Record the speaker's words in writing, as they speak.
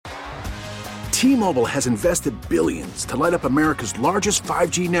T-Mobile has invested billions to light up America's largest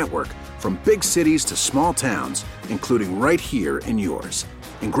 5G network, from big cities to small towns, including right here in yours.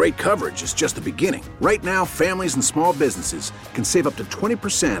 And great coverage is just the beginning. Right now, families and small businesses can save up to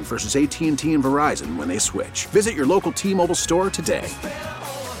 20% versus AT&T and Verizon when they switch. Visit your local T-Mobile store today.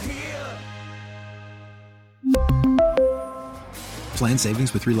 Plan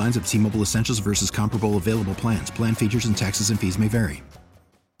savings with 3 lines of T-Mobile Essentials versus comparable available plans. Plan features and taxes and fees may vary.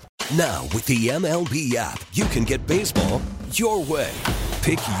 Now, with the MLB app, you can get baseball your way.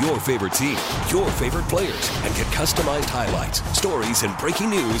 Pick your favorite team, your favorite players, and get customized highlights, stories, and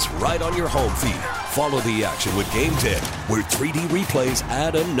breaking news right on your home feed. Follow the action with Game Day, where 3D replays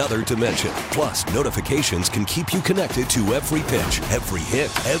add another dimension. Plus, notifications can keep you connected to every pitch, every hit,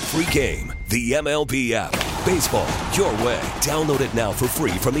 every game. The MLB app. Baseball your way. Download it now for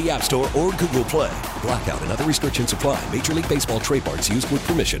free from the App Store or Google Play. Blackout and other restrictions apply. Major League Baseball trademarks used with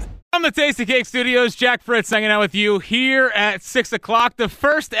permission. From the Tasty Cake Studios, Jack Fritz hanging out with you here at 6 o'clock. The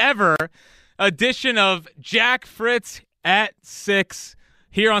first ever edition of Jack Fritz at 6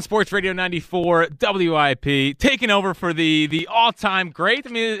 here on Sports Radio 94 WIP. Taking over for the all-time great. I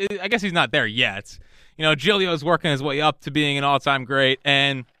mean, I guess he's not there yet. You know, Giglio's working his way up to being an all-time great.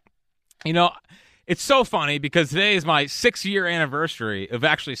 And, you know, it's so funny because today is my 6-year anniversary of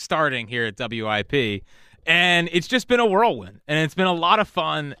actually starting here at WIP. And it's just been a whirlwind, and it's been a lot of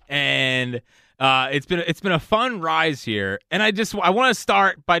fun, and it's been a fun rise here. And I want to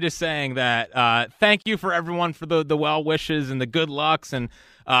start by just saying that thank you for everyone for the well wishes and the good lucks, and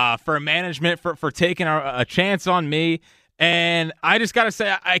for management for taking a chance on me. And I just got to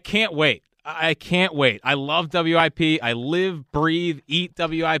say, I can't wait. I can't wait. I love WIP. I live, breathe, eat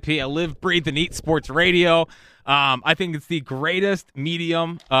WIP. I live, breathe, and eat sports radio. I think it's the greatest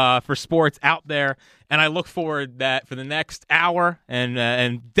medium for sports out there, and I look forward that for the next hour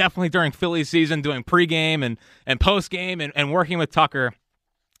and definitely during Phillies season, doing pregame and postgame and working with Tucker,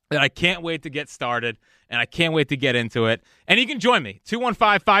 that I can't wait to get started, and I can't wait to get into it. And you can join me,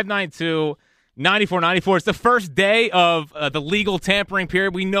 215-592-9494. It's the first day of the legal tampering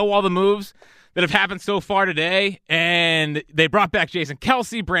period. We know all the moves that have happened so far today, and they brought back Jason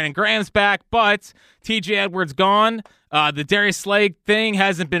Kelce, Brandon Graham's back, but TJ Edwards gone. The Darius Slay thing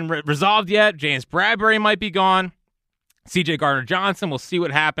hasn't been resolved yet. James Bradbury might be gone. CJ Gardner-Johnson, we'll see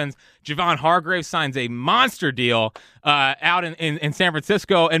what happens. Javon Hargrave signs a monster deal out in San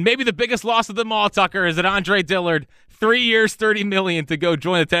Francisco, and maybe the biggest loss of them all, Tucker, is that Andre Dillard, 3 years, $30 million to go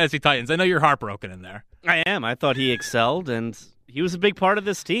join the Tennessee Titans. I know you're heartbroken in there. I am. I thought he excelled, and he was a big part of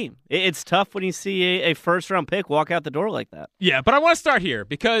this team. It's tough when you see a first-round pick walk out the door like that. Yeah, but I want to start here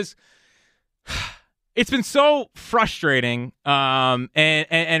because it's been so frustrating,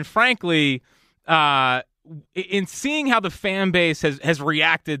 and frankly, in seeing how the fan base has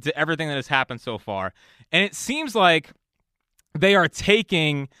reacted to everything that has happened so far, and it seems like they are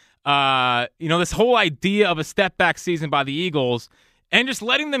taking this whole idea of a step-back season by the Eagles and just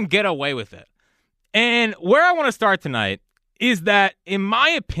letting them get away with it. And where I want to start tonight is that, in my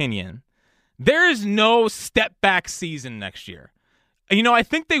opinion, there is no step-back season next year. You know, I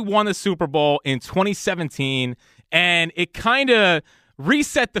think they won the Super Bowl in 2017, and it kind of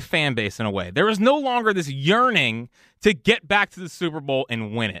reset the fan base in a way. There was no longer this yearning to get back to the Super Bowl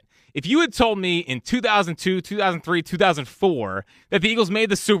and win it. If you had told me in 2002, 2003, 2004 that the Eagles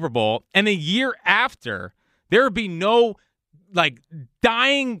made the Super Bowl, and the year after there would be no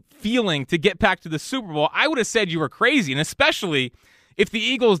dying feeling to get back to the Super Bowl, I would have said you were crazy, and especially if the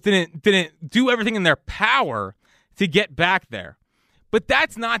Eagles didn't do everything in their power to get back there. But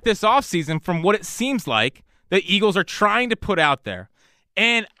that's not this offseason from what it seems like the Eagles are trying to put out there.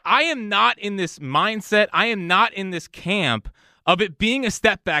 And I am not in this mindset. I am not in this camp of it being a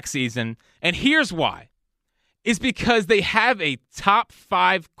step-back season. And here's why. It's because they have a top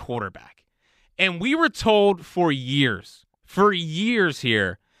 5 quarterback. And we were told for years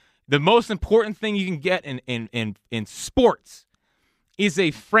here, the most important thing you can get in sports is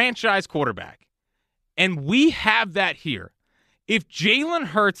a franchise quarterback. And we have that here. If Jalen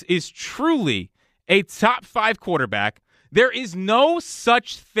Hurts is truly a top 5 quarterback, there is no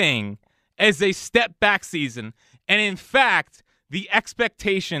such thing as a step-back season. And in fact, the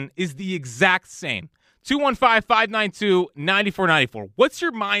expectation is the exact same. 215-592-9494. What's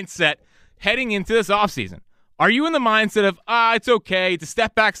your mindset heading into this offseason? Are you in the mindset of, it's okay, it's a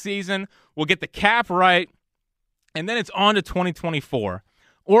step-back season, we'll get the cap right, and then it's on to 2024?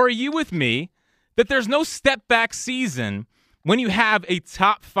 Or are you with me that there's no step-back season when you have a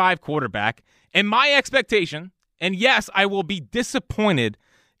top 5 quarterback? And my expectation, and yes, I will be disappointed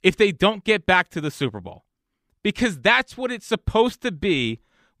if they don't get back to the Super Bowl, because that's what it's supposed to be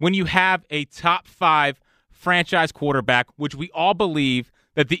when you have a top 5 franchise quarterback, which we all believe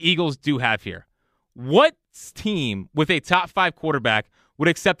that the Eagles do have here. What team with a top 5 quarterback would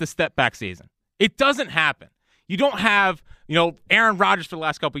accept a step back season? It doesn't happen. You don't have, Aaron Rodgers for the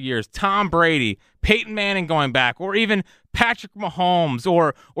last couple of years, Tom Brady, Peyton Manning going back, or even Patrick Mahomes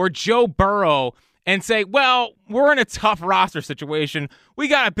or Joe Burrow, and say, well, we're in a tough roster situation. We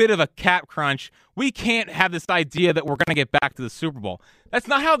got a bit of a cap crunch. We can't have this idea that we're going to get back to the Super Bowl. That's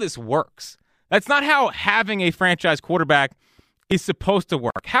not how this works. That's not how having a franchise quarterback is supposed to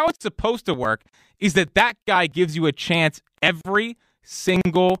work. How it's supposed to work is that guy gives you a chance every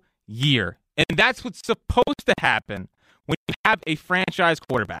single year. And that's what's supposed to happen when you have a franchise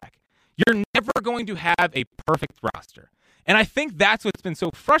quarterback. You're never going to have a perfect roster. And I think that's what's been so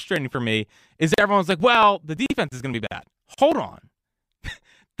frustrating for me is that everyone's like, well, the defense is going to be bad. Hold on.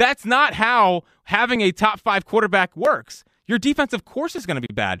 That's not how having a top 5 quarterback works. Your defense, of course, is going to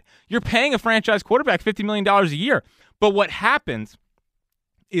be bad. You're paying a franchise quarterback $50 million a year. But what happens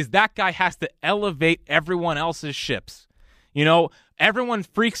is that guy has to elevate everyone else's ships. Everyone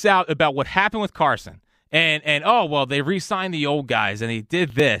freaks out about what happened with Carson. And oh, well, they re-signed the old guys and they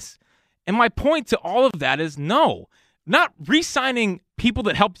did this. And my point to all of that is no. Not re-signing people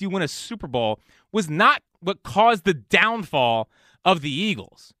that helped you win a Super Bowl was not what caused the downfall of the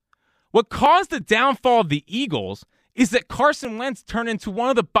Eagles. What caused the downfall of the Eagles is that Carson Wentz turned into one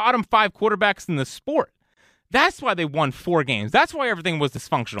of the bottom 5 quarterbacks in the sport. That's why they won 4 games. That's why everything was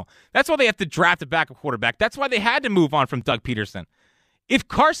dysfunctional. That's why they have to draft a backup quarterback. That's why they had to move on from Doug Peterson. If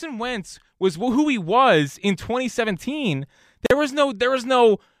Carson Wentz was who he was in 2017, there was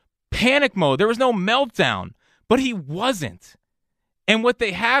no panic mode. There was no meltdown. But he wasn't. And what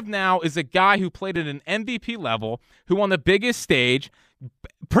they have now is a guy who played at an MVP level, who on the biggest stage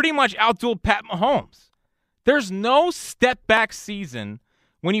pretty much outdueled Pat Mahomes. There's no step-back season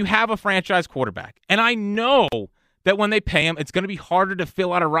when you have a franchise quarterback. And I know that when they pay him, it's going to be harder to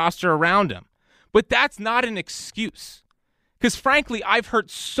fill out a roster around him. But that's not an excuse. Because frankly, I've heard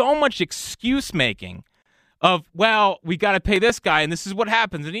so much excuse-making of, well, we got to pay this guy, and this is what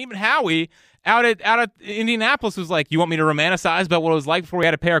happens. And even Howie out at Indianapolis was like, you want me to romanticize about what it was like before we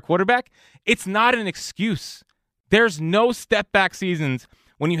had to pay our quarterback? It's not an excuse. There's no step-back seasons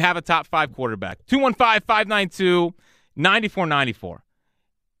when you have a top 5 quarterback. 215-592-9494.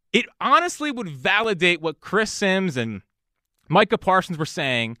 It honestly would validate what Chris Sims and Micah Parsons were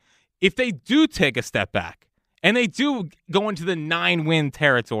saying if they do take a step back and they do go into the 9-win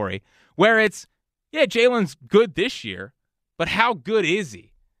territory where it's, yeah, Jalen's good this year, but how good is he?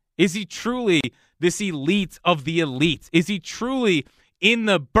 Is he truly this elite of the elite? Is he truly in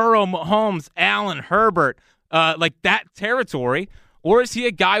the Burrow, Mahomes, Allen, Herbert, like that territory? Or is he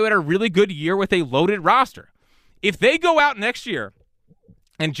a guy who had a really good year with a loaded roster? If they go out next year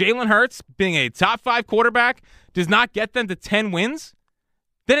and Jalen Hurts, being a top 5 quarterback, does not get them to 10 wins,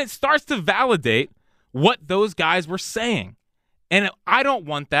 then it starts to validate what those guys were saying. And I don't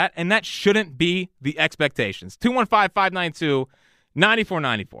want that, and that shouldn't be the expectations.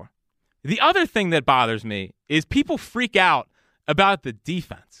 215-592-9494. The other thing that bothers me is people freak out about the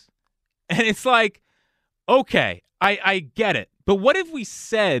defense. And it's like, okay, I get it. But what have we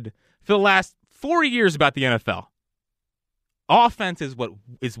said for the last 4 years about the NFL? Offense is what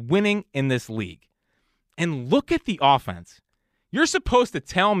is winning in this league. And look at the offense. You're supposed to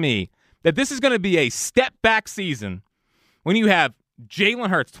tell me that this is going to be a step-back season when you have Jalen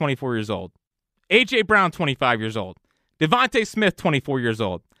Hurts, 24 years old, A.J. Brown, 25 years old, Devontae Smith, 24 years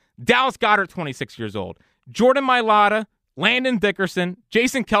old, Dallas Goedert, 26 years old, Jordan Mailata, Landon Dickerson,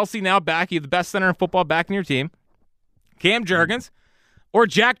 Jason Kelce, now back, you have the best center in football back in your team, Cam Jurgens, or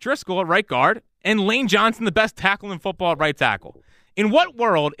Jack Driscoll at right guard, and Lane Johnson, the best tackle in football at right tackle. In what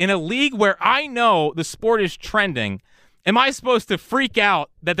world, in a league where I know the sport is trending, am I supposed to freak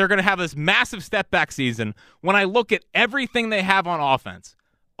out that they're going to have this massive step-back season when I look at everything they have on offense?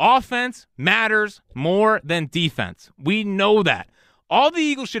 Offense matters more than defense. We know that. All the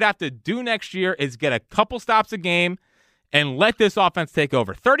Eagles should have to do next year is get a couple stops a game and let this offense take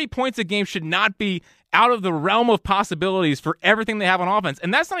over. 30 points a game should not be out of the realm of possibilities for everything they have on offense.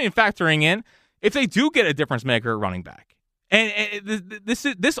 And that's not even factoring in if they do get a difference maker at running back. And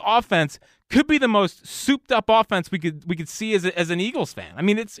this offense could be the most souped-up offense we could see as an Eagles fan. I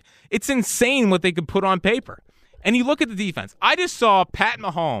mean, it's insane what they could put on paper. And you look at the defense. I just saw Pat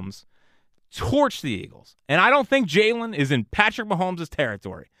Mahomes torch the Eagles. And I don't think Jalen is in Patrick Mahomes'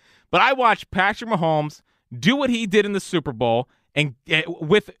 territory. But I watched Patrick Mahomes do what he did in the Super Bowl and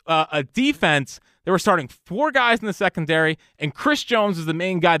with a defense that were starting 4 guys in the secondary, and Chris Jones is the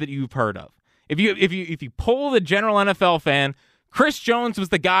main guy that you've heard of. If you poll the general NFL fan, Chris Jones was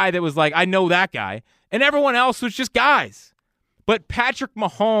the guy that was like, I know that guy. And everyone else was just guys. But Patrick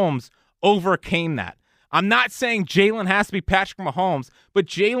Mahomes overcame that. I'm not saying Jalen has to be Patrick Mahomes, but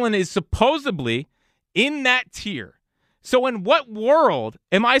Jalen is supposedly in that tier. So in what world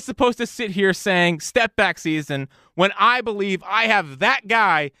am I supposed to sit here saying step back season when I believe I have that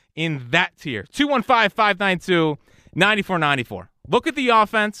guy in that tier? 215-592-9494. Look at the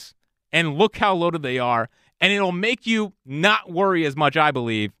offense and look how loaded they are, and it'll make you not worry as much, I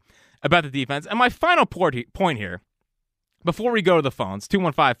believe, about the defense. And my final point here, before we go to the phones,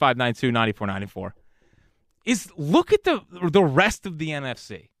 215-592-9494, is look at the rest of the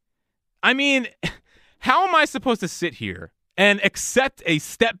NFC. I mean, how am I supposed to sit here and accept a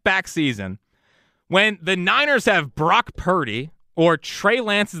step-back season when the Niners have Brock Purdy or Trey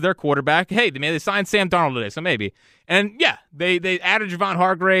Lance as their quarterback? Hey, they signed Sam Darnold today, so maybe. And, yeah, they added Javon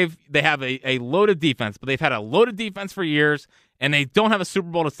Hargrave. They have a loaded defense, but they've had a loaded defense for years, and they don't have a Super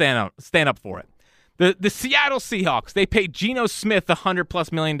Bowl to stand up for it. The Seattle Seahawks, they paid Geno Smith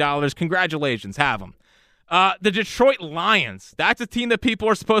 $100+ million. Congratulations, have them. The Detroit Lions, that's a team that people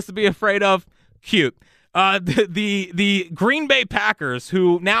are supposed to be afraid of. Cute. The Green Bay Packers,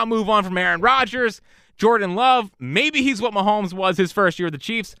 who now move on from Aaron Rodgers, Jordan Love, maybe he's what Mahomes was his first year with the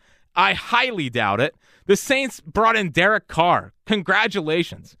Chiefs. I highly doubt it. The Saints brought in Derek Carr.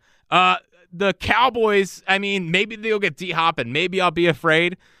 Congratulations. The Cowboys, I mean, maybe they'll get D-Hop and maybe I'll be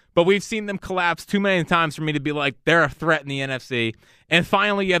afraid, but we've seen them collapse too many times for me to be like, they're a threat in the NFC. And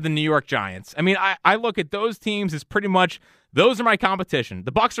finally, you have the New York Giants. I mean, I look at those teams as pretty much, those are my competition.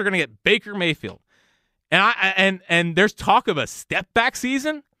 The Bucs are going to get Baker Mayfield. And there's talk of a step-back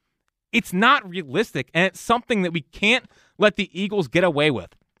season. It's not realistic, and it's something that we can't let the Eagles get away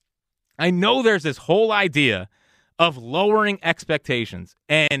with. I know there's this whole idea of lowering expectations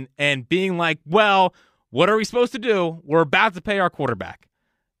and being like, well, what are we supposed to do? We're about to pay our quarterback.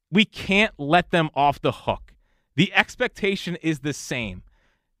 We can't let them off the hook. The expectation is the same.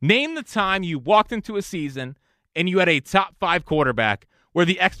 Name the time you walked into a season and you had a top 5 quarterback where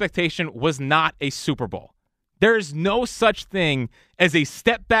the expectation was not a Super Bowl. There is no such thing as a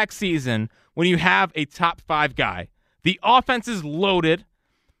step-back season when you have a top 5 guy. The offense is loaded,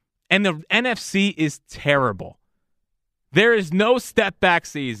 and the NFC is terrible. There is no step-back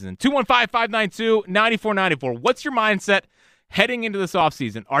season. 215-592-9494. What's your mindset heading into this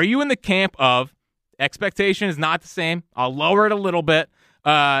offseason? Are you in the camp of expectation is not the same? I'll lower it a little bit.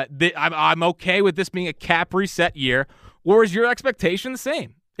 I'm okay with this being a cap reset year. Or is your expectation the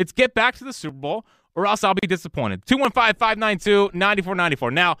same? It's get back to the Super Bowl, or else I'll be disappointed.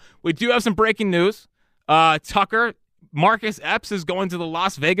 215-592-9494. Now, we do have some breaking news. Tucker, Marcus Epps is going to the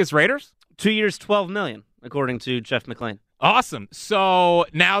Las Vegas Raiders. 2 years, $12 million, according to Jeff McClain. Awesome. So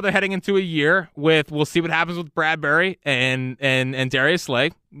now they're heading into a year with, we'll see what happens with Bradbury and Darius Slay.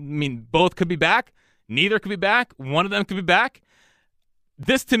 I mean, both could be back. Neither could be back. One of them could be back.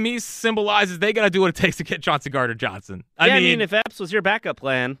 This, to me, symbolizes they got to do what it takes to get Chauncey Gardner-Johnson. I mean, if Epps was your backup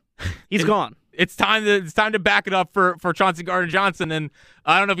plan, he's gone. It's time to back it up for Chauncey Gardner-Johnson. And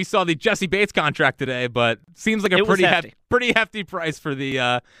I don't know if you saw the Jesse Bates contract today, but seems like a pretty hefty price for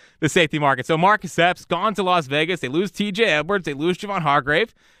the safety market. So Marcus Epps gone to Las Vegas. They lose T.J. Edwards. They lose Javon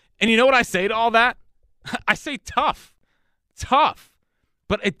Hargrave. And you know what I say to all that? I say tough.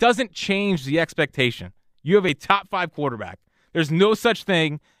 But it doesn't change the expectation. You have a top 5 quarterback. There's no such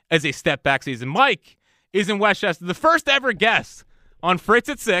thing as a step-back season. Mike is in Westchester. The first ever guest on Fritz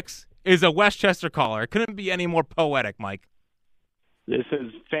at 6 is a Westchester caller. It couldn't be any more poetic, Mike. This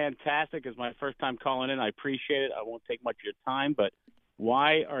is fantastic. It's my first time calling in. I appreciate it. I won't take much of your time, but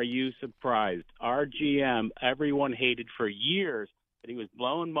why are you surprised? Our GM, everyone hated for years that he was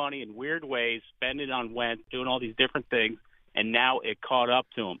blowing money in weird ways, spending it on Wentz, doing all these different things, and now it caught up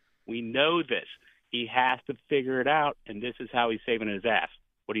to him. We know this. He has to figure it out, and this is how he's saving his ass.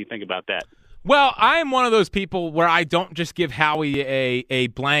 What do you think about that? Well, I'm one of those people where I don't just give Howie a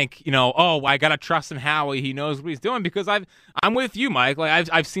blank, I got to trust in Howie. He knows what he's doing, because I'm with you, Mike. Like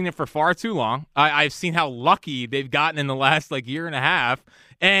I've seen it for far too long. I've seen how lucky they've gotten in the last year and a half.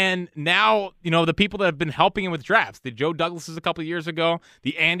 And now, the people that have been helping him with drafts, the Joe Douglases a couple of years ago,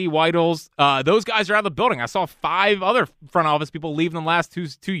 the Andy Weidels, those guys are out of the building. I saw 5 other front office people leave in the last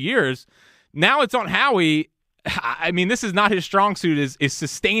two years. Now it's on Howie. I mean, this is not his strong suit, is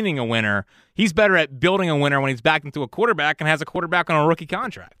sustaining a winner. He's better at building a winner when he's back into a quarterback and has a quarterback on a rookie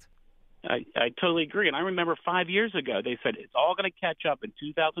contract. I totally agree. And I remember 5 years ago, they said it's all going to catch up in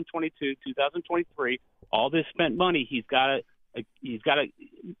 2022, 2023. All this spent money, he's got to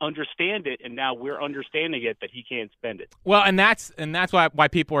understand it, and now we're understanding it that he can't spend it. Well, and that's why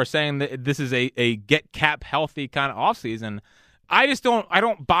people are saying that this is a get cap healthy kind of offseason. I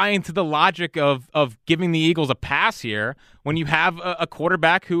don't buy into the logic of giving the Eagles a pass here when you have a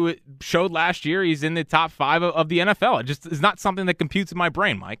quarterback who showed last year he's in the top 5 of the NFL. It just is not something that computes in my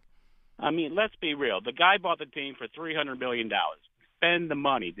brain, Mike. I mean, let's be real. The guy bought the team for $300 million. Spend the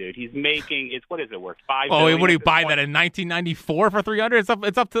money, dude. He's making what is it worth? $5 billion. What do you buy that in 1994 for $300?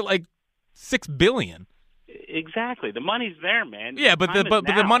 It's up to like $6 billion. Exactly. The money's there, man. Yeah, but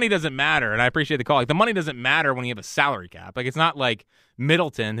the money doesn't matter, and I appreciate the call. Like, the money doesn't matter when you have a salary cap. Like, it's not like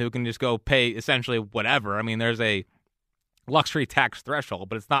Middleton who can just go pay essentially whatever. I mean, there's a luxury tax threshold,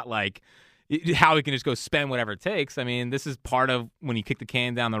 but it's not like how he can just go spend whatever it takes. I mean, this is part of when you kick the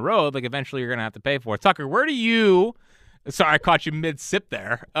can down the road. Like, eventually you're going to have to pay for it. Tucker, where do you? Sorry, I caught you mid-sip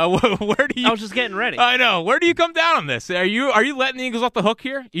there. Where do you? I was just getting ready. I know. Where do you come down on this? Are you letting the Eagles off the hook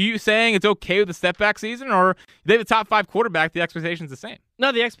here? Are you saying it's okay with the step-back season, or they have a top 5 quarterback, the expectation's the same?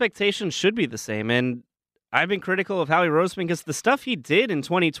 No, the expectation should be the same, and I've been critical of Howie Roseman because the stuff he did in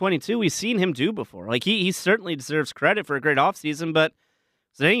 2022, we've seen him do before. Like, he certainly deserves credit for a great offseason, but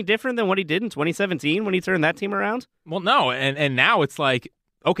is it any different than what he did in 2017 when he turned that team around? Well, no, and now it's like,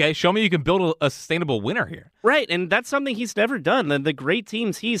 okay, show me you can build a sustainable winner here. Right, and that's something he's never done. The great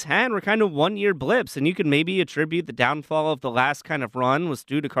teams he's had were kind of one-year blips, and you could maybe attribute the downfall of the last kind of run was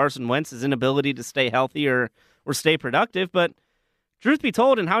due to Carson Wentz's inability to stay healthy or stay productive. But truth be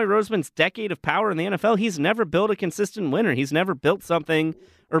told, in Howie Roseman's decade of power in the NFL, he's never built a consistent winner. He's never built something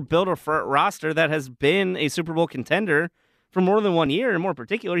or built a roster that has been a Super Bowl contender for more than 1 year. In more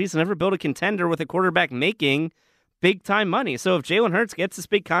particular, he's never built a contender with a quarterback making big-time money. So if Jalen Hurts gets this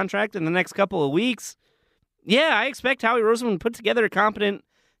big contract in the next couple of weeks, yeah, I expect Howie Roseman to put together a competent,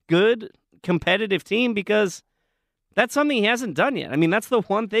 good, competitive team because that's something he hasn't done yet. I mean, that's the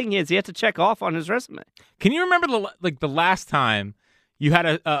one thing he has yet to check off on his resume. Can you remember the last time you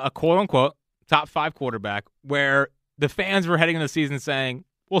had a quote-unquote top 5 quarterback where the fans were heading into the season saying,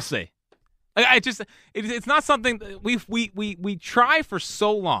 we'll see? It's not something that we try for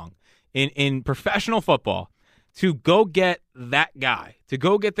so long in professional football to go get that guy, to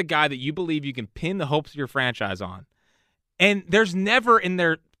go get the guy that you believe you can pin the hopes of your franchise on. And there's never in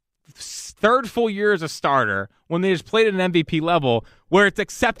their third full year as a starter, when they just played at an MVP level, where it's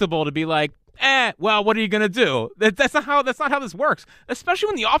acceptable to be like, well, what are you going to do? That's not how this works, especially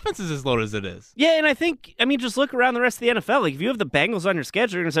when the offense is as loaded as it is. Yeah, and I think, just look around the rest of the NFL. Like, if you have the Bengals on your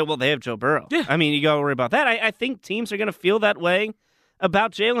schedule, you're going to say, well, they have Joe Burrow. Yeah. You got to worry about that. I think teams are going to feel that way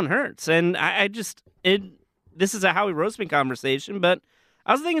about Jalen Hurts. And this is a Howie Roseman conversation, but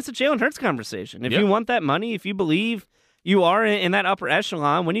I also think it's a Jalen Hurts conversation. If you want that money, if you believe you are in that upper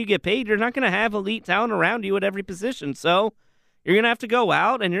echelon, when you get paid, you're not going to have elite talent around you at every position. So you're going to have to go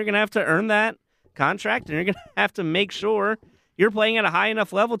out, and you're going to have to earn that contract, and you're going to have to make sure you're playing at a high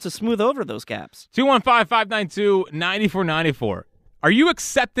enough level to smooth over those gaps. 215-592-9494. Are you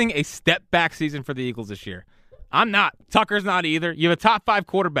accepting a step-back season for the Eagles this year? I'm not. Tucker's not either. You have a top 5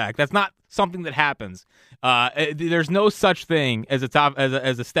 quarterback. That's not something that happens. There's no such thing as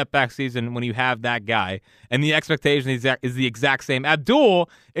a step back season when you have that guy, and the expectation is the exact same.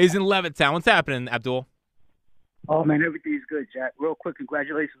 Abdul is in Levittown. What's happening, Abdul? Oh man, everything's good, Jack. Real quick,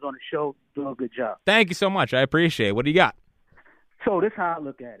 congratulations on the show. Doing a good job. Thank you so much. I appreciate it. What do you got? So this is how I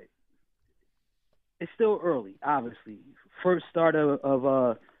look at it. It's still early, obviously. First start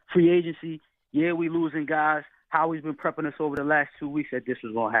of free agency. Yeah, we losing guys. Howie's been prepping us over the last 2 weeks that this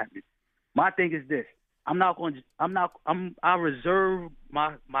was going to happen. My thing is this: I reserve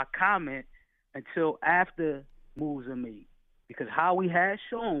my comment until after moves are made, because Howie has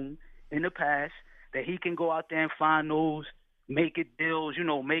shown in the past that he can go out there and find those make it deals,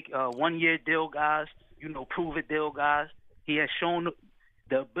 make 1 year deal guys, prove it deal guys. He has shown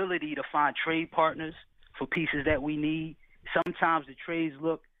the ability to find trade partners for pieces that we need. Sometimes the trades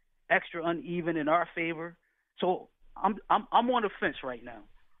look extra uneven in our favor. So I'm on the fence right now.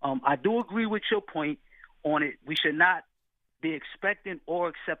 I do agree with your point on it. We should not be expecting or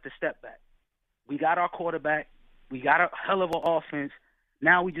accept a step back. We got our quarterback. We got a hell of an offense.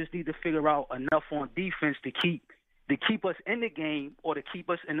 Now we just need to figure out enough on defense to keep us in the game or to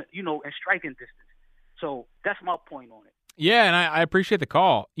keep us in striking distance. So that's my point on it. Yeah, and I appreciate the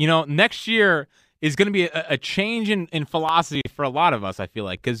call. Next year is going to be a change in philosophy for a lot of us, I feel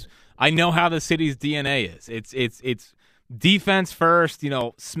like, because I know how the city's DNA is. It's defense first,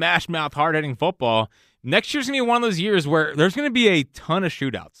 smash mouth, hard hitting football. Next year's going to be one of those years where there's going to be a ton of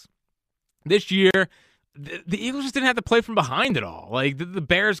shootouts. This year, the Eagles just didn't have to play from behind at all. Like the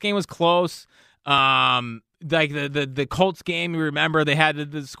Bears game was close. Like the Colts game, you remember they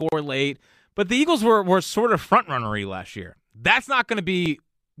had to score late, but the Eagles were sort of front runnery last year. That's not going to be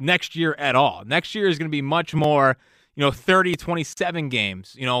next year at all. Next year is going to be much more, 30-27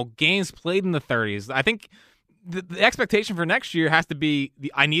 games, games played in the 30s. I think the expectation for next year has to be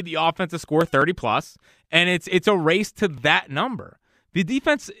I need the offense to score 30 plus, and it's a race to that number. The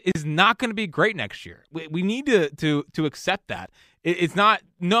defense is not going to be great next year. We need to accept that. It's not,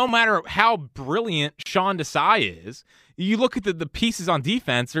 no matter how brilliant Sean Desai is, you look at the pieces on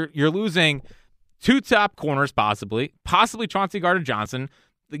defense, you're losing 2 top corners possibly Chauncey Gardner-Johnson.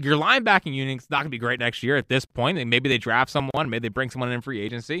 Your linebacking unit's not going to be great next year at this point, and maybe they draft someone, maybe they bring someone in free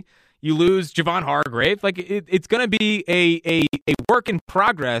agency. You lose Javon Hargrave. It's going to be a work in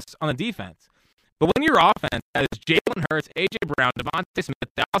progress on the defense. But when your offense has Jalen Hurts, A.J. Brown, Devontae Smith,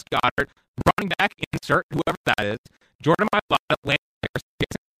 Dallas Goedert, running back insert, whoever that is, Jordan Mailata, Lane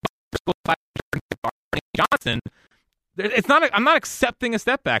Johnson, I'm not accepting a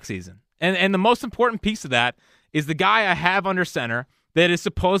step back season. And the most important piece of that is the guy I have under center that is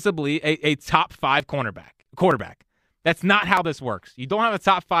supposedly a top 5 quarterback. That's not how this works. You don't have a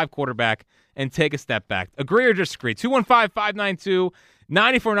top 5 quarterback and take a step back. Agree or disagree?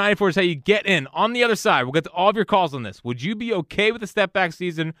 215-592-9494 is how you get in. On the other side, we'll get to all of your calls on this. Would you be okay with a step back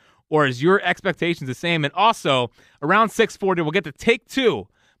season, or is your expectations the same? And also, around 6:40, we'll get to take 2,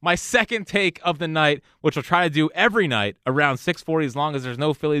 my second take of the night, which we'll try to do every night around 6:40 as long as there's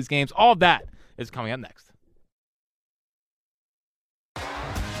no Phillies games. All of that is coming up next.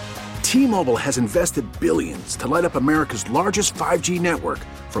 T-Mobile has invested billions to light up America's largest 5G network,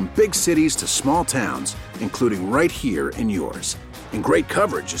 from big cities to small towns, including right here in yours. And great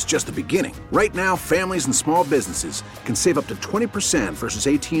coverage is just the beginning. Right now, families and small businesses can save up to 20% versus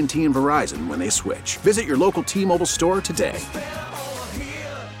AT&T and Verizon when they switch. Visit your local T-Mobile store today.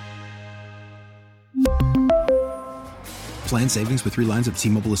 Plan savings with 3 lines of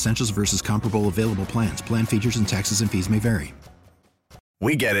T-Mobile Essentials versus comparable available plans. Plan features and taxes and fees may vary.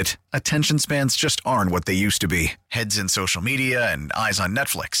 We get it. Attention spans just aren't what they used to be. Heads in social media and eyes on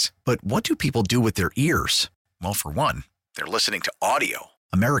Netflix. But what do people do with their ears? Well, for one, they're listening to audio.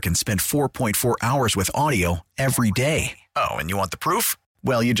 Americans spend 4.4 hours with audio every day. Oh, and you want the proof?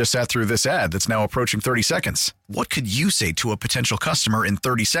 Well, you just sat through this ad that's now approaching 30 seconds. What could you say to a potential customer in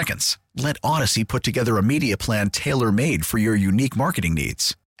 30 seconds? Let Odyssey put together a media plan tailor-made for your unique marketing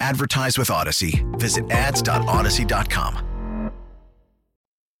needs. Advertise with Odyssey. Visit ads.odyssey.com.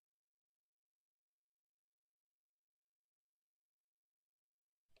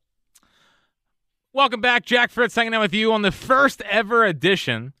 Welcome back. Jack Fritz hanging out with you on the first ever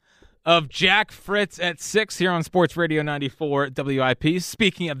edition of Jack Fritz at 6 here on Sports Radio 94 WIP.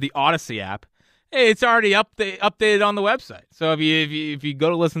 Speaking of the Odyssey app, hey, it's already updated on the website. So if you go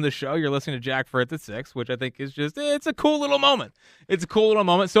to listen to the show, you're listening to Jack Fritz at 6, which I think is just, it's a cool little moment. It's a cool little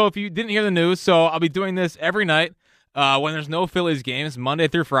moment. So if you didn't hear the news, so I'll be doing this every night when there's no Phillies games, Monday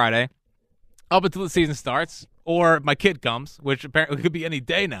through Friday, up until the season starts, or my kid comes, which apparently could be any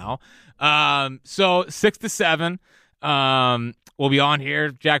day now. So 6 to 7, we'll be on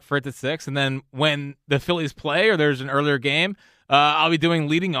here, Jack Fritz at 6. And then when the Phillies play or there's an earlier game, I'll be doing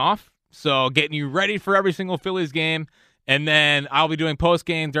leading off. So getting you ready for every single Phillies game. And then I'll be doing post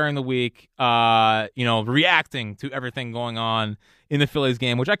game during the week, reacting to everything going on in the Phillies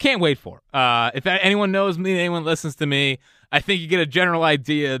game, which I can't wait for. If anyone knows me, anyone listens to me, I think you get a general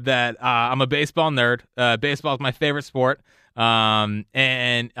idea that I'm a baseball nerd. Baseball is my favorite sport,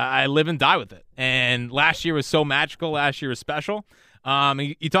 and I live and die with it. And last year was so magical. Last year was special.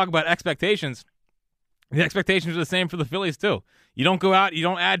 You talk about expectations. The expectations are the same for the Phillies, too. You don't go out, you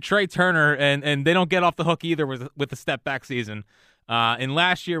don't add Trey Turner, and they don't get off the hook either with the step-back season. And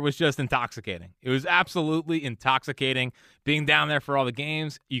last year was just intoxicating. It was absolutely intoxicating being down there for all the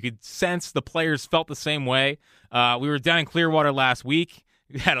games. You could sense the players felt the same way. We were down in Clearwater last week.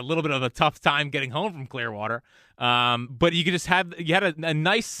 We had a little bit of a tough time getting home from Clearwater. But you could just had a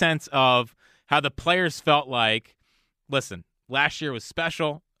nice sense of how the players felt like, listen, last year was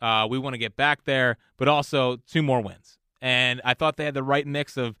special. We want to get back there, but also 2 more wins. And I thought they had the right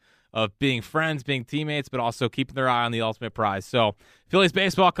mix of being friends, being teammates, but also keeping their eye on the ultimate prize. So Phillies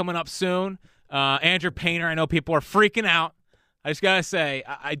baseball coming up soon. Andrew Painter, I know people are freaking out. I just got to say,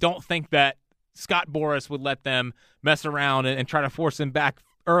 I don't think that Scott Boras would let them mess around and try to force him back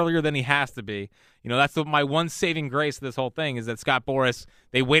earlier than he has to be. That's my one saving grace of this whole thing is that Scott Boras,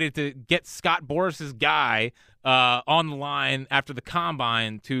 they waited to get Scott Boras' guy on the line after the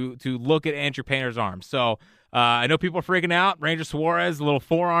combine to look at Andrew Painter's arm. So I know people are freaking out. Ranger Suarez, a little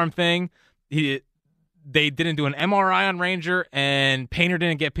forearm thing. They didn't do an MRI on Ranger, and Painter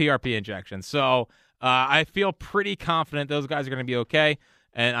didn't get PRP injections. So I feel pretty confident those guys are going to be okay,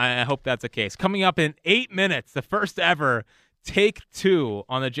 and I hope that's the case. Coming up in 8 minutes, the first ever Take 2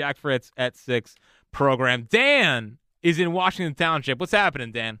 on the Jack Fritz at 6 program. Dan is in Washington Township. What's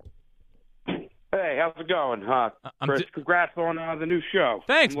happening, Dan? Hey, how's it going? Chris, congrats on the new show.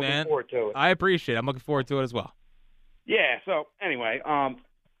 Thanks, I'm man. Looking forward to it. I appreciate it. I'm looking forward to it as well. Yeah, so anyway,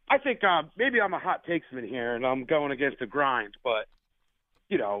 I think maybe I'm a hot takesman here, and I'm going against the grind, but,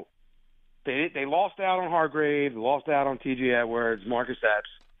 you know, they lost out on Hargrave, they lost out on T.J. Edwards, Marcus Epps.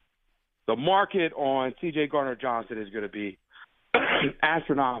 The market on T.J. Gardner-Johnson is going to be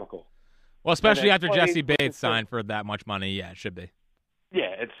astronomical. Well, especially after Jesse Bates signed for that much money, yeah, it should be.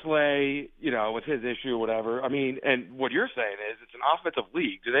 Yeah, it's Slay, you know, with his issue or whatever. I mean, and what you're saying is it's an offensive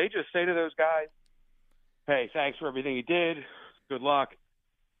league. Do they just say to those guys, hey, thanks for everything you did, good luck,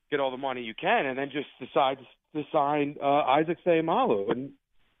 get all the money you can, and then just decide to sign Isaac Seumalo? And,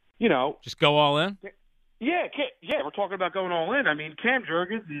 you know. Just go all in? Yeah, we're talking about going all in. I mean, Cam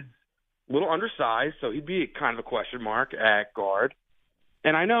Jurgens is a little undersized, so he'd be kind of a question mark at guard.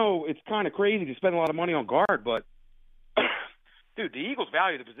 And I know it's kind of crazy to spend a lot of money on guard, but dude, the Eagles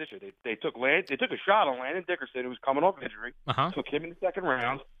value the position. They took a shot on Landon Dickerson, who was coming off injury. Took him in the second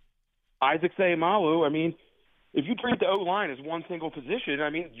round. Isaac Seumalo. I mean, if you treat the O-line as one single position, I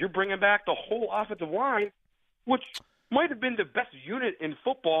mean, you're bringing back the whole offensive line, which might have been the best unit in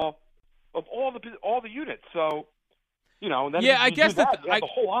football of all the units. So, you know, then I guess you have the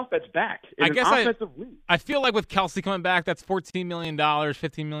whole offense back. I feel like with Kelsey coming back, that's $14 million,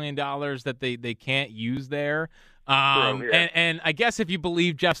 $15 million that they can't use there. And I guess if you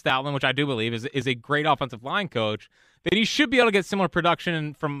believe Jeff Stoutland, which I do believe is a great offensive line coach, then he should be able to get similar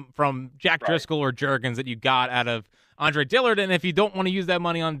production from Jack Driscoll or Jurgens that you got out of Andre Dillard. And if you don't want to use that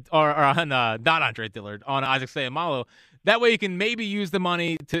money on not Andre Dillard, on Isaac Seumalo, that way you can maybe use the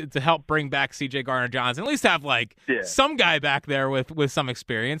money to help bring back C.J. Gardner-Johnson, at least have some guy back there with some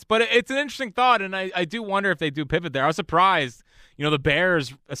experience. But it's an interesting thought, and I do wonder if they do pivot there. I was surprised, you know, the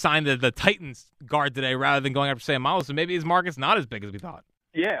Bears assigned the Titans guard today rather than going after Seumalo, so maybe his market's not as big as we thought.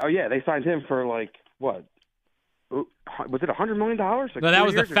 Yeah, they signed him for what? Was it $100 million? No, that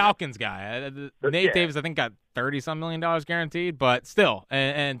was the Falcons guy. Nate Davis, I think, got $30-some million guaranteed, but still.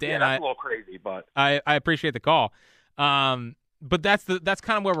 And Dan, that's a little crazy, but I appreciate the call. But that's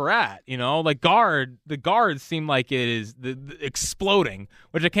kind of where we're at, you know. Like the guards seem like it is the exploding,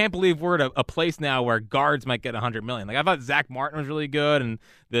 which I can't believe we're at a place now where guards might get $100 million. Like I thought Zach Martin was really good, and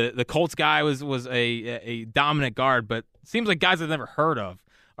the Colts guy was a dominant guard, but it seems like guys I've never heard of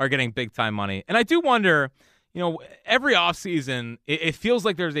are getting big time money. And I do wonder, you know, every offseason it feels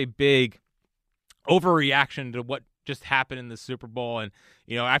like there's a big overreaction to what just happened in the Super Bowl. And,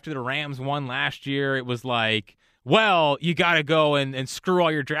 you know, after the Rams won last year, it was like, well, you got to go and screw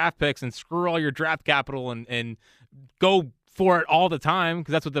all your draft picks and screw all your draft capital and go for it all the time,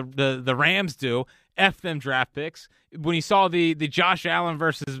 because that's what the Rams do. F them draft picks. When you saw the Josh Allen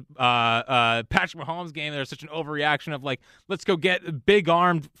versus Patrick Mahomes game, there was such an overreaction of like, let's go get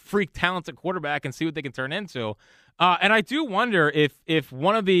big-armed, freak talented quarterback and see what they can turn into. And I do wonder if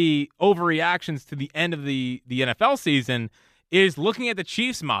one of the overreactions to the end of the NFL season is looking at the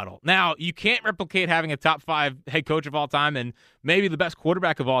Chiefs model. Now, you can't replicate having a top 5 head coach of all time and maybe the best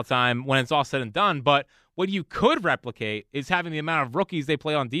quarterback of all time when it's all said and done, but what you could replicate is having the amount of rookies they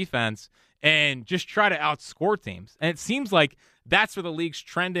play on defense and just try to outscore teams. And it seems like that's where the league's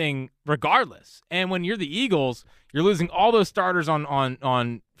trending regardless. And when you're the Eagles, you're losing all those starters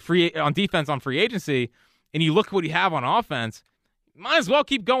on defense on free agency, and you look at what you have on offense, might as well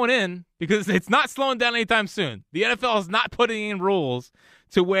keep going in because it's not slowing down anytime soon. The NFL is not putting in rules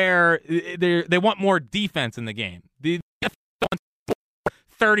to where they want more defense in the game. The NFL wants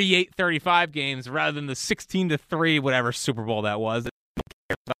 38-35 games rather than the 16-3 whatever Super Bowl that was.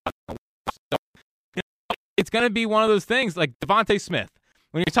 It's going to be one of those things like Devontae Smith.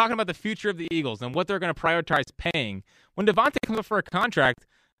 When you're talking about the future of the Eagles and what they're going to prioritize paying, when Devontae comes up for a contract,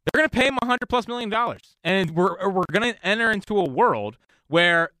 they're going to pay him $100+ million. And we're going to enter into a world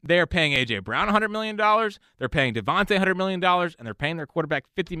where they're paying A.J. Brown $100 million, they're paying Devontae $100 million, and they're paying their quarterback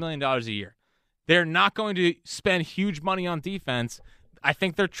 $50 million a year. They're not going to spend huge money on defense. I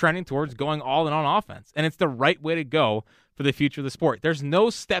think they're trending towards going all in on offense. And it's the right way to go for the future of the sport. There's no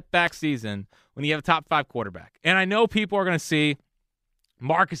step-back season when you have a top 5 quarterback. And I know people are going to see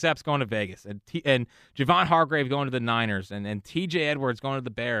Marcus Epps going to Vegas and Javon Hargrave going to the Niners and T.J. Edwards going to the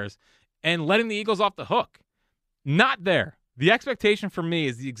Bears and letting the Eagles off the hook. Not there. The expectation for me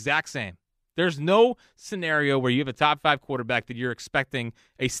is the exact same. There's no scenario where you have a top 5 quarterback that you're expecting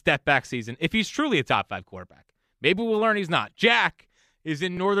a step-back season if he's truly a top 5 quarterback. Maybe we'll learn he's not. Jack is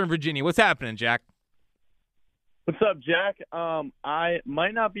in Northern Virginia. What's happening, Jack? What's up, Jack? I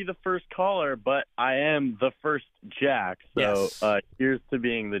might not be the first caller, but I am the first Jack. So yes. Here's to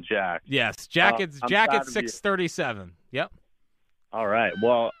being the Jack. Yes, Jack at 637. Yep. All right.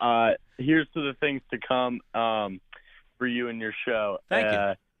 Well, here's to the things to come for you and your show. Thank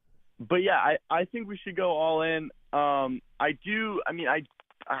you. But yeah, I think we should go all in. I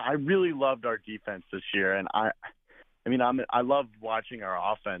really loved our defense this year, and I love watching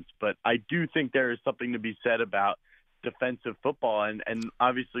our offense, but I do think there is something to be said about defensive football, and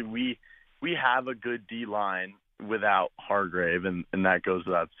obviously we have a good D line without Hargrave, and that goes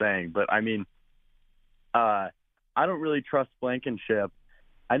without saying. But I mean, I don't really trust Blankenship.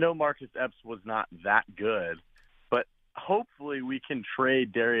 I know Marcus Epps was not that good, but hopefully we can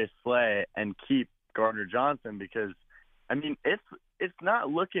trade Darius Slay and keep Gardner Johnson, because I mean it's not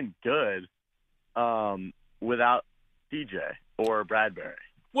looking good without DJ or Bradbury.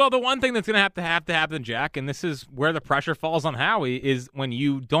 Well, the one thing that's going to have to happen, Jack, and this is where the pressure falls on Howie, is when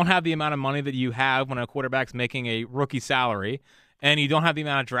you don't have the amount of money that you have when a quarterback's making a rookie salary, and you don't have the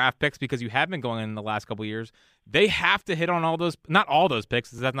amount of draft picks because you have been going in the last couple of years, they have to hit on all those, not all those picks,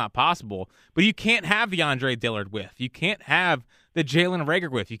 because that's not possible, but you can't have the Andre Dillard with. You can't have the Jalen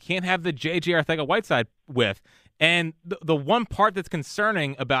Reagor with. You can't have the J.J. Arcega-Whiteside with. And the one part that's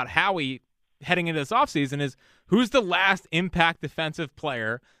concerning about Howie heading into this offseason is who's the last impact defensive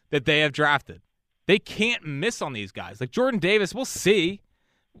player that they have drafted. They can't miss on these guys. Like Jordan Davis, we'll see.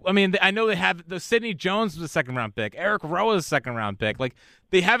 I mean, I know they have the Sidney Jones was a second-round pick. Eric Rowe is a second-round pick. Like,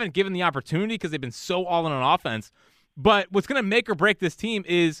 they haven't given the opportunity because they've been so all in on offense. But what's going to make or break this team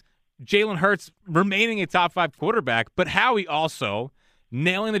is Jalen Hurts remaining a top-5 quarterback, but Howie also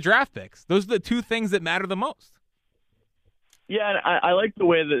nailing the draft picks. Those are the two things that matter the most. Yeah, and I like the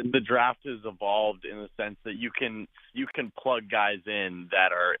way that the draft has evolved in the sense that you can plug guys in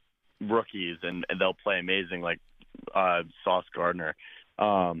that are rookies and they'll play amazing, like Sauce Gardner.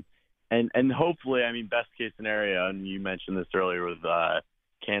 And hopefully, I mean, best case scenario, and you mentioned this earlier with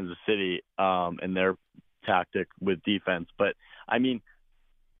Kansas City and their tactic with defense, but I mean,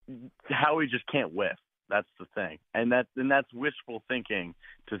 Howie just can't whiff. That's the thing, and that's wishful thinking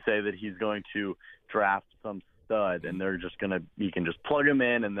to say that he's going to draft some stud and he can just plug him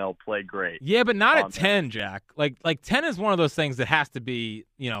in and they'll play great. Yeah, but not at 10, Jack. Like 10 is one of those things that has to be,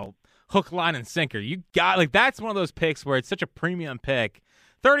 hook, line, and sinker. You got that's one of those picks where it's such a premium pick.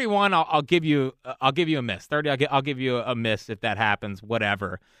 31, I'll give you a miss. 30, I'll give you a miss if that happens.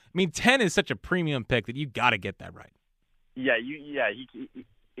 Whatever. I mean, 10 is such a premium pick that you got to get that right. Yeah,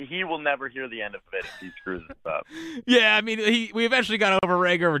 he will never hear the end of it if he screws this up. Yeah, I mean, we eventually got over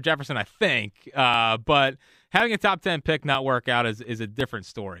Reagor over Jefferson, I think. But having a top 10 pick not work out is a different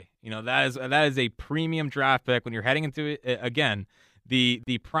story. That is a premium draft pick when you're heading into it again.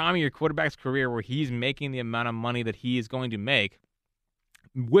 The prime of your quarterback's career where he's making the amount of money that he is going to make,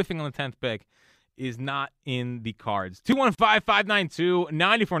 whiffing on the 10th pick is not in the cards.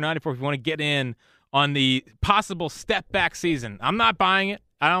 215-592-9494 if you want to get in on the possible step-back season. I'm not buying it.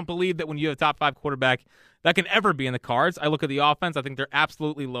 I don't believe that when you have a top-5 quarterback, that can ever be in the cards. I look at the offense. I think they're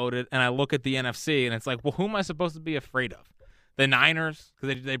absolutely loaded. And I look at the NFC, and it's like, well, who am I supposed to be afraid of? The Niners,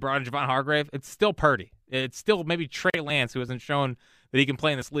 because they brought in Javon Hargrave? It's still Purdy. It's still maybe Trey Lance, who hasn't shown that he can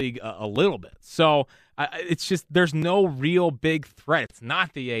play in this league a little bit. So it's just there's no real big threat. It's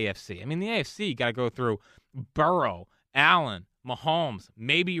not the AFC. I mean, the AFC, you got to go through Burrow, Allen, Mahomes,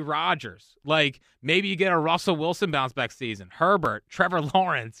 maybe Rodgers. Like, maybe you get a Russell Wilson bounce-back season. Herbert, Trevor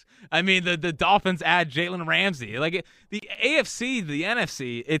Lawrence. I mean, the Dolphins add Jalen Ramsey. Like, the AFC, the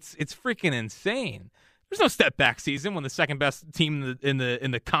NFC, it's freaking insane. There's no step-back season when the second-best team in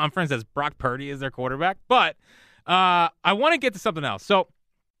the conference has Brock Purdy as their quarterback. But I want to get to something else. So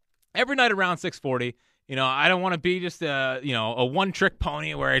every night around 6:40, I don't want to be just a one-trick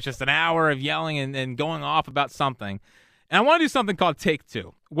pony where it's just an hour of yelling and going off about something. And I want to do something called Take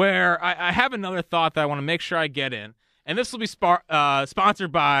Two, where I have another thought that I want to make sure I get in. And this will be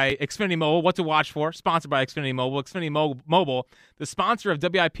sponsored by Xfinity Mobile. What to watch for? Sponsored by Xfinity Mobile. Xfinity Mobile, the sponsor of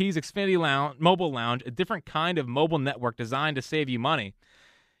WIP's Xfinity Mobile Lounge, a different kind of mobile network designed to save you money.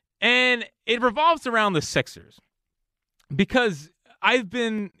 And it revolves around the Sixers. Because I've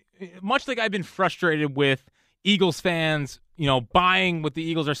been frustrated with Eagles fans, buying what the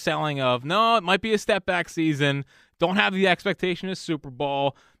Eagles are selling of, no, it might be a step-back season. Don't have the expectation of Super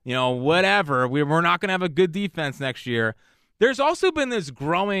Bowl, whatever. We're not going to have a good defense next year. There's also been this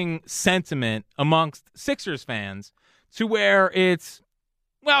growing sentiment amongst Sixers fans to where it's,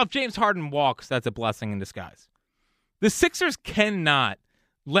 well, if James Harden walks, that's a blessing in disguise. The Sixers cannot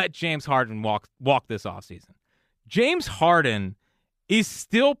let James Harden walk this offseason. James Harden is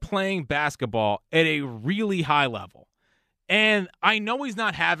still playing basketball at a really high level. And I know he's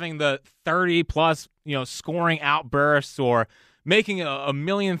not having the 30-plus, scoring outbursts or making a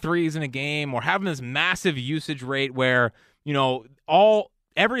million threes in a game or having this massive usage rate where,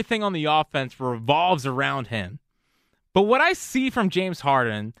 everything on the offense revolves around him. But what I see from James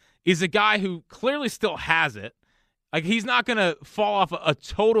Harden is a guy who clearly still has it. Like, he's not going to fall off a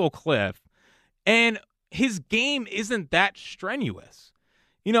total cliff. And his game isn't that strenuous.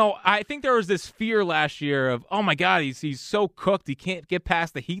 I think there was this fear last year of, oh my God, he's so cooked, he can't get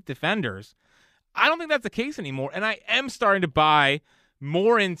past the Heat defenders. I don't think that's the case anymore. And I am starting to buy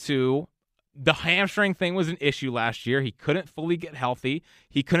more into the hamstring thing was an issue last year. He couldn't fully get healthy.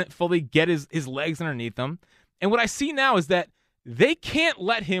 He couldn't fully get his legs underneath him. And what I see now is that they can't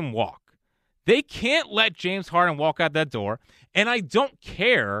let him walk. They can't let James Harden walk out that door. And I don't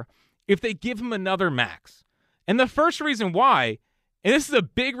care if they give him another max. And the first reason why, and this is a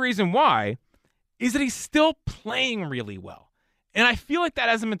big reason why, is that he's still playing really well. And I feel like that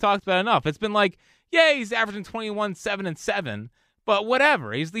hasn't been talked about enough. It's been like, yeah, he's averaging 21, 7, and 7, but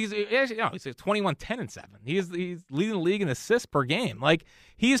whatever. He's 21, 10, and 7. He's leading the league in assists per game. Like,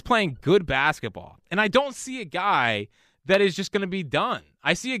 he is playing good basketball. And I don't see a guy that is just going to be done.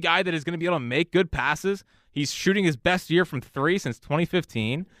 I see a guy that is going to be able to make good passes. He's shooting his best year from 3 since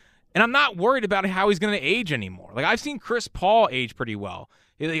 2015. And I'm not worried about how he's going to age anymore. Like, I've seen Chris Paul age pretty well.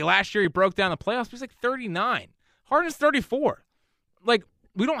 Last year he broke down the playoffs. He was like 39. Harden's 34. Like,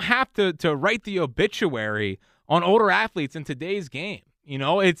 we don't have to write the obituary on older athletes in today's game.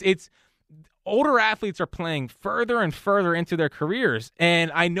 It's older athletes are playing further and further into their careers.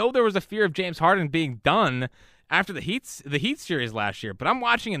 And I know there was a fear of James Harden being done after the Heat series last year, but I'm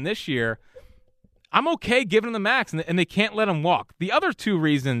watching him this year. I'm okay giving him the max, and they can't let him walk. The other two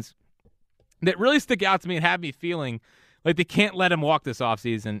reasons that really stick out to me and have me feeling like they can't let him walk this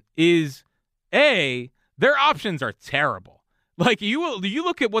offseason is, A, their options are terrible. Like, you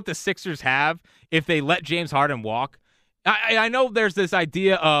look at what the Sixers have if they let James Harden walk. I know there's this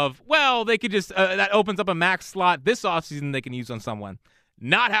idea of, well, they could just that opens up a max slot this offseason they can use on someone.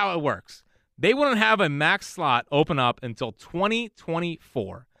 Not how it works. They wouldn't have a max slot open up until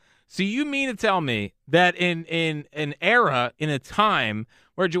 2024. So you mean to tell me that in an era, in a time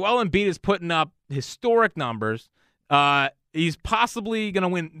where Joel Embiid is putting up historic numbers, he's possibly going to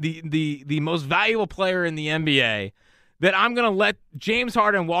win the most valuable player in the NBA, that I'm going to let James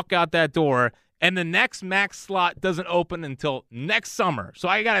Harden walk out that door and the next max slot doesn't open until next summer. So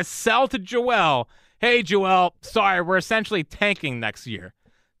I got to sell to Joel, hey, Joel, sorry, we're essentially tanking next year.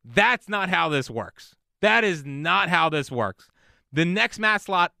 That's not how this works. That is not how this works. The next max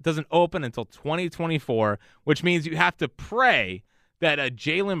slot doesn't open until 2024, which means you have to pray that a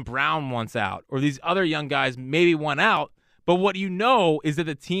Jaylen Brown wants out or these other young guys maybe want out. But what you know is that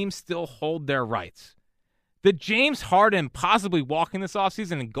the teams still hold their rights. The James Harden possibly walking this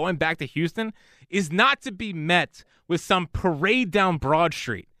offseason and going back to Houston is not to be met with some parade down Broad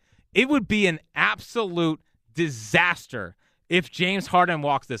Street. It would be an absolute disaster if James Harden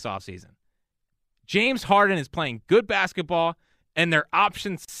walks this offseason. James Harden is playing good basketball, and their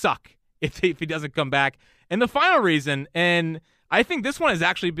options suck if he doesn't come back. And the final reason, and I think this one is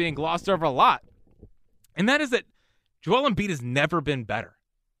actually being glossed over a lot, and that is that Joel Embiid has never been better.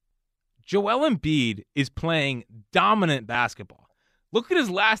 Joel Embiid is playing dominant basketball. Look at his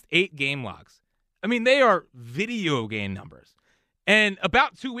last 8 game logs. I mean, they are video game numbers. And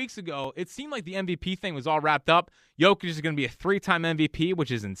about 2 weeks ago, it seemed like the MVP thing was all wrapped up. Jokic is going to be a 3-time MVP,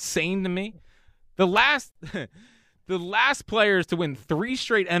 which is insane to me. The last players to win 3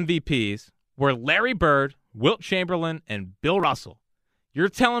 straight MVPs were Larry Bird, Wilt Chamberlain, and Bill Russell. You're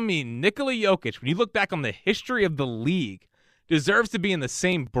telling me Nikola Jokic, when you look back on the history of the league, deserves to be in the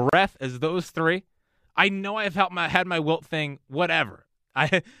same breath as those 3? I know I've had my Wilt thing, whatever.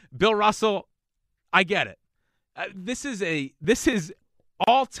 Bill Russell, I get it. This is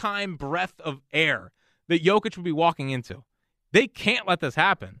all-time breath of air that Jokic would be walking into. They can't let this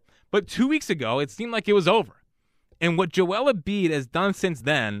happen. But 2 weeks ago, it seemed like it was over. And what Joel Embiid has done since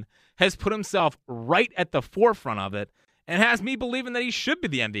then has put himself right at the forefront of it and has me believing that he should be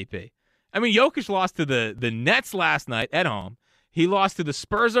the MVP. I mean, Jokic lost to the Nets last night at home. He lost to the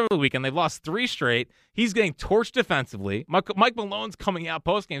Spurs over the weekend. They've lost 3 straight. He's getting torched defensively. Mike Malone's coming out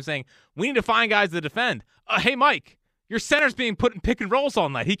postgame saying, we need to find guys to defend. Hey, Mike, your center's being put in pick and rolls all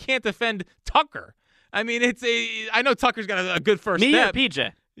night. He can't defend Tucker. I mean, I know Tucker's got a good first step. Me or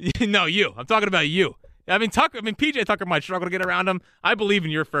PJ? No, you. I'm talking about you. I mean, PJ Tucker might struggle to get around him. I believe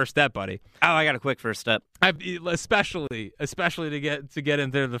in your first step, buddy. Oh, I got a quick first step. Especially to get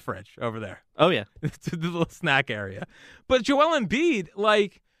into the fridge over there. Oh, yeah. To the little snack area. But Joel Embiid,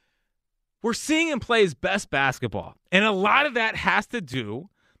 like, we're seeing him play his best basketball. And a lot of that has to do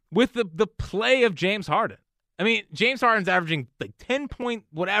with the play of James Harden. I mean, James Harden's averaging like 10 point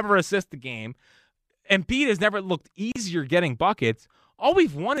whatever assists a game. Embiid has never looked easier getting buckets. All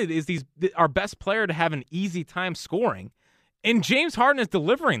we've wanted is our best player to have an easy time scoring. And James Harden is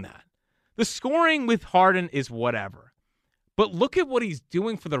delivering that. The scoring with Harden is whatever. But look at what he's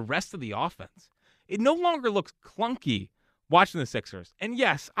doing for the rest of the offense. It no longer looks clunky watching the Sixers. And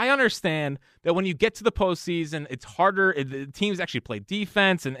yes, I understand that when you get to the postseason, it's harder. The teams actually play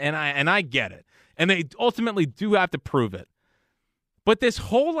defense, and I get it. And they ultimately do have to prove it. But this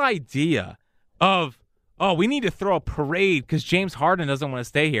whole idea of, oh, we need to throw a parade because James Harden doesn't want to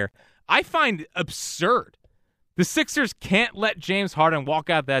stay here, I find absurd. The Sixers can't let James Harden walk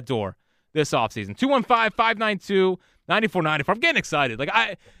out that door this offseason. 215-592-9494. I'm getting excited.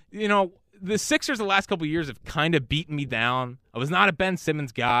 The Sixers the last couple of years have kind of beaten me down. I was not a Ben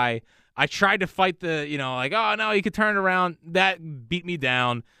Simmons guy. I tried to fight oh, no, you could turn it around. That beat me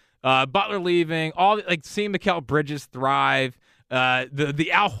down. Butler leaving, seeing Mikal Bridges thrive. The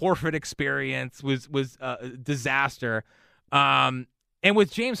Al Horford experience was a disaster. And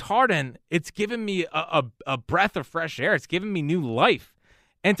with James Harden, it's given me a breath of fresh air. It's given me new life.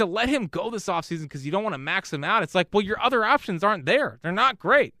 And to let him go this offseason because you don't want to max him out, it's like, well, your other options aren't there. They're not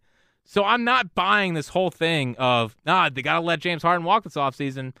great. So I'm not buying this whole thing of, they got to let James Harden walk this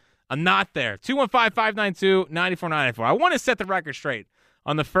offseason. I'm not there. 215-592-9494. I want to set the record straight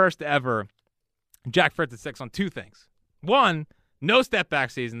on the first ever Jack Fritz at 6 on two things. One, no step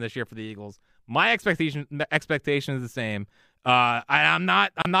back season this year for the Eagles. My expectation is the same. I'm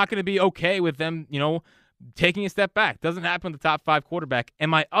not going to be okay with them, taking a step back. Doesn't happen with the top 5 quarterback.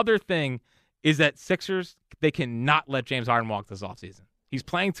 And my other thing is that Sixers, they cannot let James Harden walk this offseason. He's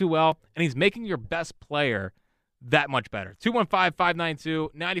playing too well, and he's making your best player that much better.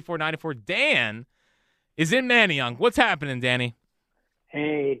 215-592-9494. Dan is in Manayunk. What's happening, Danny?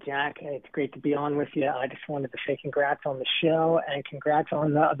 Hey, Jack. It's great to be on with you. I just wanted to say congrats on the show and congrats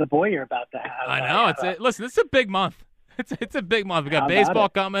on the boy you're about to have. I know. Listen, it's a big month. It's a big month. We got baseball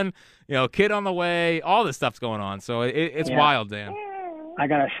coming, kid on the way. All this stuff's going on. So it's wild, Dan. I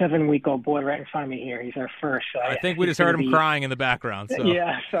got a 7-week-old boy right in front of me here. He's our first. So I think we just heard him crying in the background. So.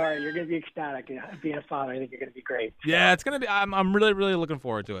 Yeah, sorry. You're going to be ecstatic. Being a father, I think you're going to be great. So. Yeah, it's going to be. I'm really, really looking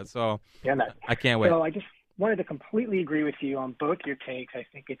forward to it. So I can't wait. So I just wanted to completely agree with you on both your takes. I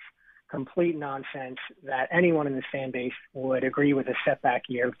think it's complete nonsense that anyone in this fan base would agree with a setback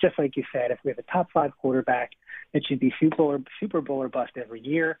year. Just like you said, if we have a top 5 quarterback, it should be Super Bowl or bust every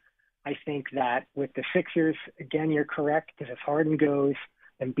year. I think that with the Sixers, again, you're correct, because if Harden goes,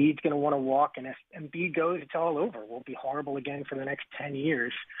 Embiid's going to want to walk, and if Embiid goes, it's all over. We'll be horrible again for the next 10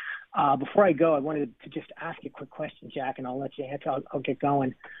 years. Before I go, I wanted to just ask you a quick question, Jack, and I'll let you answer. I'll get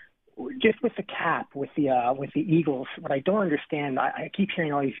going. Just with the cap, with the Eagles, what I don't understand, I keep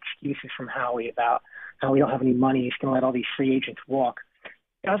hearing all these excuses from Howie about how we don't have any money. He's going to let all these free agents walk.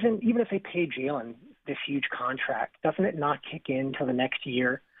 Even if they pay Jalen this huge contract, doesn't it not kick in till the next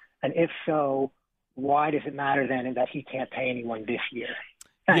year? And if so, why does it matter then that he can't pay anyone this year?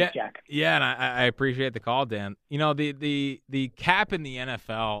 Thanks, Jack. Yeah, and I appreciate the call, Dan. The cap in the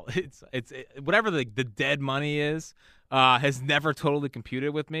NFL, it's whatever the dead money is, has never totally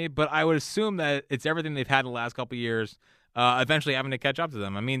computed with me. But I would assume that it's everything they've had in the last couple of years, eventually having to catch up to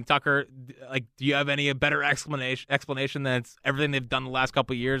them. I mean, Tucker, do you have any better explanation than it's everything they've done the last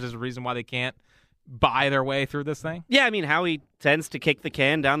couple of years is the reason why they can't buy their way through this thing? Yeah, I mean, Howie tends to kick the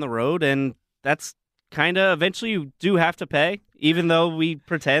can down the road, and that's kind of eventually you do have to pay, even though we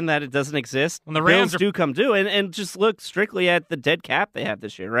pretend that it doesn't exist. When the Rams do come due, and just look strictly at the dead cap they have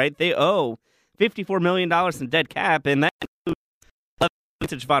this year, right? They owe $54 million in dead cap, and that includes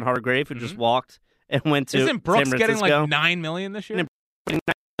to Javon Hargrave, who just walked and went to Isn't Brooks San getting Francisco. like $9 million this year?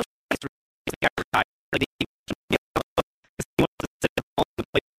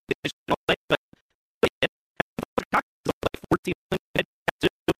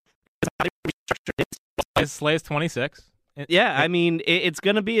 Slay's 26. Yeah, I mean, it's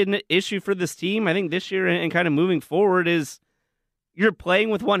going to be an issue for this team. I think this year and kind of moving forward is you're playing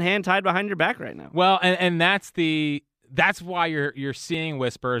with one hand tied behind your back right now. Well, and that's why you're seeing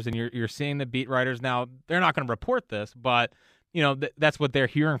whispers and you're seeing the beat writers now. They're not going to report this, but that's what they're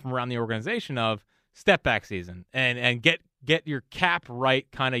hearing from around the organization of step back season and get your cap right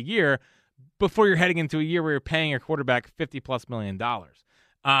kind of year before you're heading into a year where you're paying your quarterback $50+ million.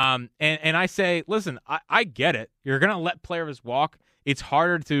 And I say, listen, I get it. You're going to let players walk. It's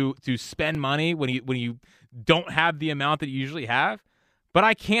harder to spend money when you don't have the amount that you usually have. But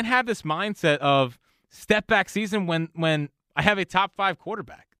I can't have this mindset of step back season when I have a top 5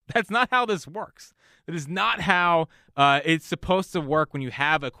 quarterback. That's not how this works. That is not how it's supposed to work when you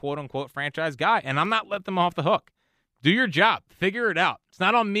have a quote-unquote franchise guy. And I'm not letting them off the hook. Do your job. Figure it out. It's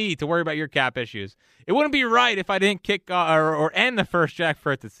not on me to worry about your cap issues. It wouldn't be right if I didn't kick or end the first Jack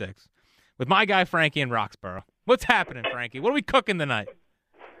Fritz at 6 with my guy Frankie in Roxborough. What's happening, Frankie? What are we cooking tonight?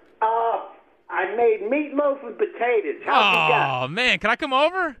 I made meatloaf with potatoes. Oh, man. Can I come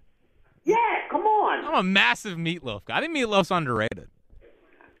over? Yeah, come on. I'm a massive meatloaf guy. I think meatloaf's underrated.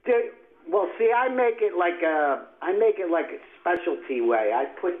 Dude, well, see, I make it like a specialty way.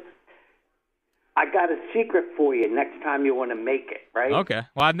 I got a secret for you next time you want to make it, right? Okay.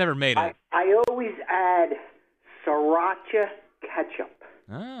 Well, I've never made it. I always add sriracha ketchup.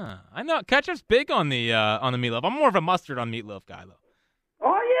 I know ketchup's big on the meatloaf. I'm more of a mustard on meatloaf guy though.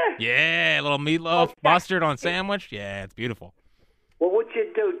 Oh yeah. Yeah, a little meatloaf, mustard on sandwich. Yeah, it's beautiful. Well, what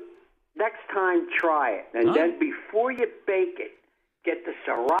you do next time, try it, and then before you bake it, get the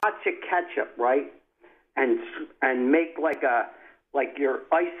sriracha ketchup, right, and make like you're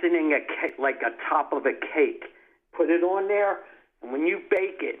icing a cake, like a top of a cake. Put it on there, and when you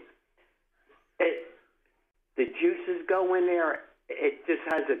bake it, the juices go in there. It just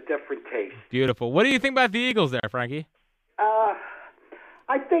has a different taste. Beautiful. What do you think about the Eagles there, Frankie?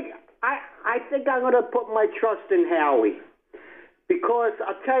 I think I'm going to put my trust in Howie because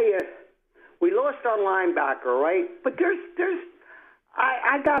I'll tell you, we lost our linebacker, right? But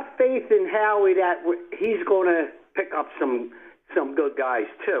I got faith in Howie that he's going to pick up some good guys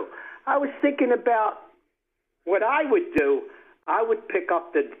too. I was thinking about what I would do. I would pick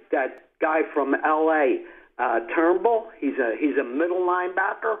up that guy from L.A., Turnbull. He's a middle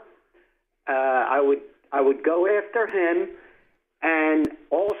linebacker. I would go after him, and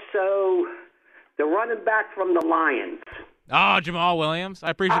also the running back from the Lions. Oh, Jamal Williams. I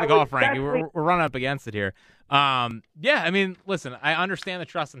appreciate the call, Frankie. We're running up against it here. Yeah, I mean, listen, I understand the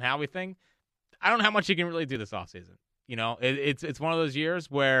trust and Howie thing. I don't know how much he can really do this offseason. You know, it's one of those years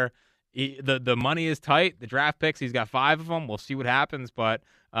where the money is tight. The draft picks, he's got 5 of them. We'll see what happens. But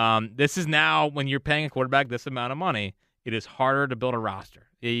this is now when you're paying a quarterback this amount of money, it is harder to build a roster.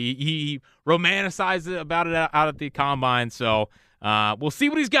 He romanticized about it out at the combine. So we'll see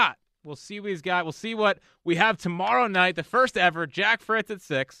what he's got. We'll see what he's got. We'll see what we have tomorrow night. The first ever Jack Fritz at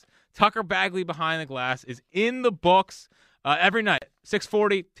 6. Tucker Bagley behind the glass is in the books every night.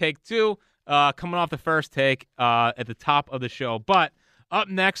 6:40, take 2. Coming off the first take at the top of the show. But up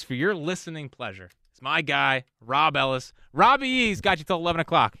next for your listening pleasure, it's my guy, Rob Ellis. Robbie E's got you till 11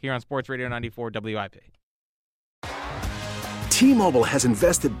 o'clock here on Sports Radio 94 WIP. T-Mobile has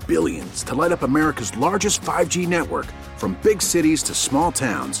invested billions to light up America's largest 5G network, from big cities to small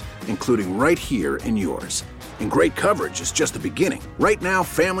towns, including right here in yours. And great coverage is just the beginning. Right now,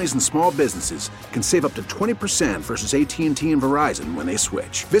 families and small businesses can save up to 20% versus AT&T and Verizon when they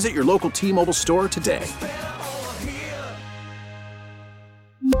switch. Visit your local T-Mobile store today.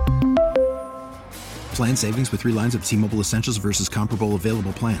 Plan savings with 3 lines of T-Mobile Essentials versus comparable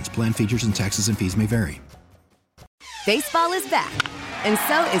available plans. Plan features and taxes and fees may vary. Baseball is back, and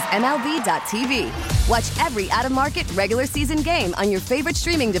so is MLB.tv. Watch every out-of-market, regular season game on your favorite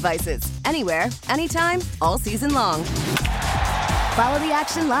streaming devices, anywhere, anytime, all season long. Follow the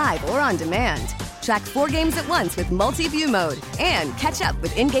action live or on demand. Track 4 games at once with multi-view mode and catch up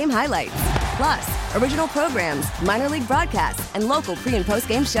with in-game highlights. Plus, original programs, minor league broadcasts, and local pre- and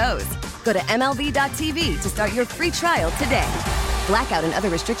post-game shows. Go to MLB.tv to start your free trial today. Blackout and other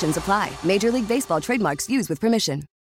restrictions apply. Major League Baseball trademarks used with permission.